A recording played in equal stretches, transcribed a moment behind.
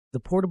The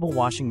portable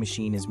washing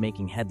machine is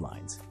making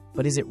headlines,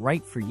 but is it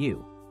right for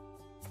you?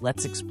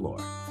 Let's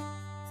explore.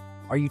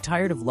 Are you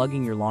tired of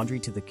lugging your laundry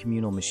to the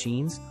communal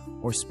machines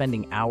or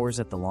spending hours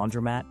at the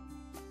laundromat?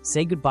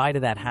 Say goodbye to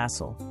that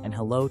hassle and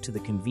hello to the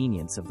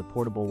convenience of the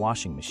portable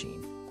washing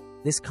machine.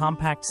 This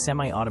compact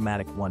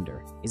semi-automatic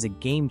wonder is a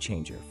game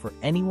changer for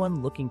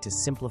anyone looking to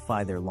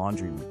simplify their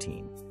laundry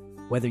routine.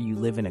 Whether you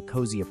live in a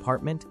cozy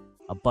apartment,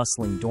 a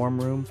bustling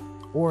dorm room,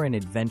 or an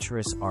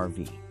adventurous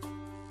RV.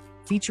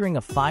 Featuring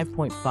a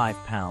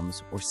 5.5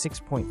 pounds or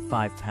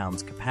 6.5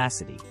 pounds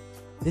capacity,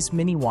 this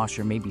mini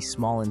washer may be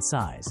small in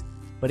size,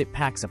 but it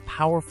packs a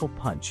powerful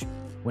punch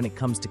when it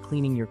comes to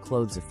cleaning your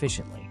clothes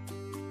efficiently.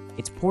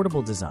 Its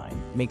portable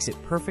design makes it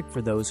perfect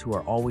for those who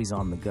are always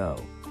on the go,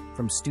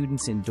 from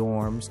students in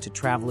dorms to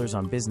travelers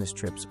on business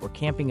trips or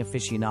camping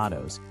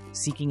aficionados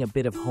seeking a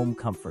bit of home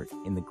comfort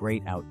in the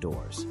great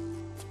outdoors.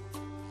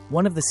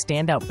 One of the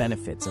standout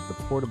benefits of the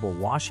portable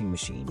washing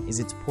machine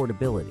is its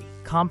portability.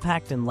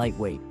 Compact and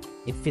lightweight,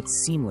 it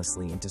fits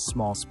seamlessly into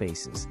small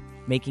spaces,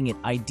 making it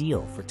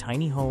ideal for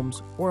tiny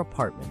homes or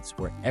apartments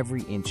where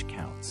every inch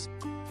counts.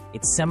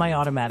 Its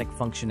semi-automatic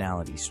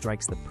functionality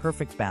strikes the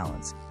perfect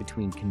balance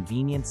between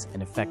convenience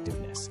and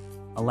effectiveness,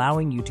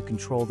 allowing you to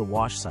control the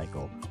wash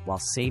cycle while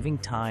saving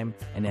time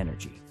and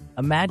energy.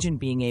 Imagine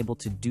being able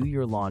to do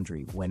your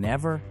laundry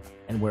whenever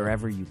and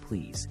wherever you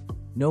please.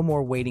 No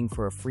more waiting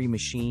for a free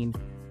machine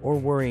or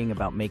worrying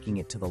about making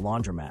it to the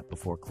laundromat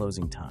before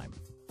closing time.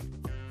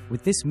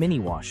 With this mini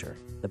washer,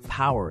 the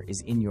power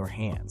is in your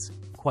hands,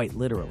 quite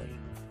literally.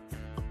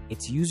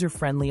 Its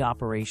user-friendly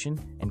operation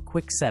and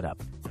quick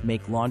setup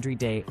make laundry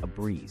day a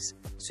breeze,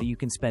 so you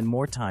can spend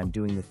more time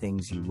doing the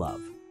things you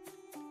love.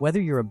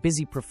 Whether you're a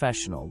busy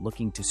professional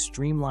looking to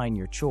streamline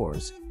your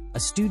chores, a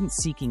student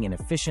seeking an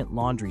efficient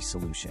laundry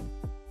solution,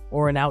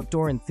 or an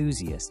outdoor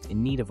enthusiast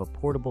in need of a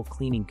portable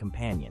cleaning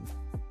companion,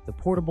 the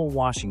portable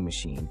washing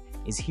machine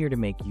is here to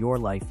make your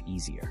life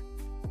easier.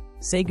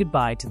 Say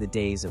goodbye to the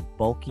days of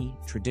bulky,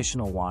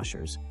 traditional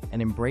washers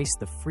and embrace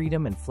the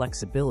freedom and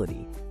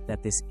flexibility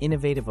that this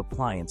innovative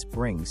appliance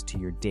brings to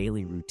your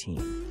daily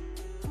routine.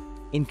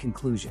 In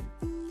conclusion,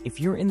 if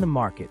you're in the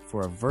market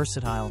for a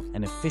versatile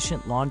and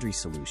efficient laundry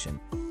solution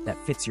that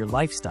fits your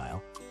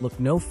lifestyle, look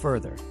no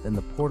further than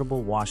the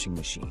portable washing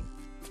machine.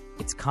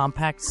 Its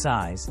compact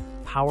size,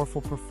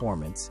 powerful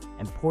performance,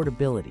 and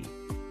portability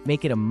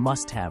make it a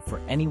must-have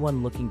for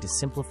anyone looking to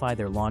simplify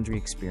their laundry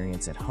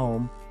experience at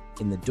home,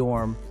 in the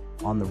dorm,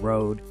 on the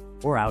road,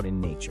 or out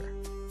in nature.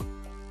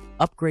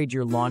 Upgrade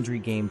your laundry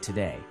game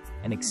today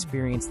and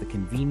experience the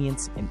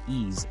convenience and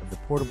ease of the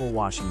portable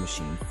washing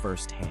machine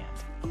firsthand.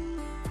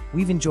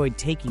 We've enjoyed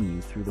taking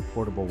you through the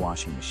portable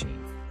washing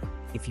machine.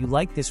 If you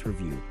like this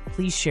review,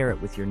 please share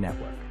it with your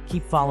network.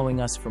 Keep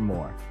following us for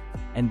more,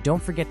 and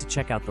don't forget to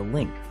check out the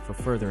link for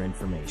further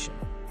information.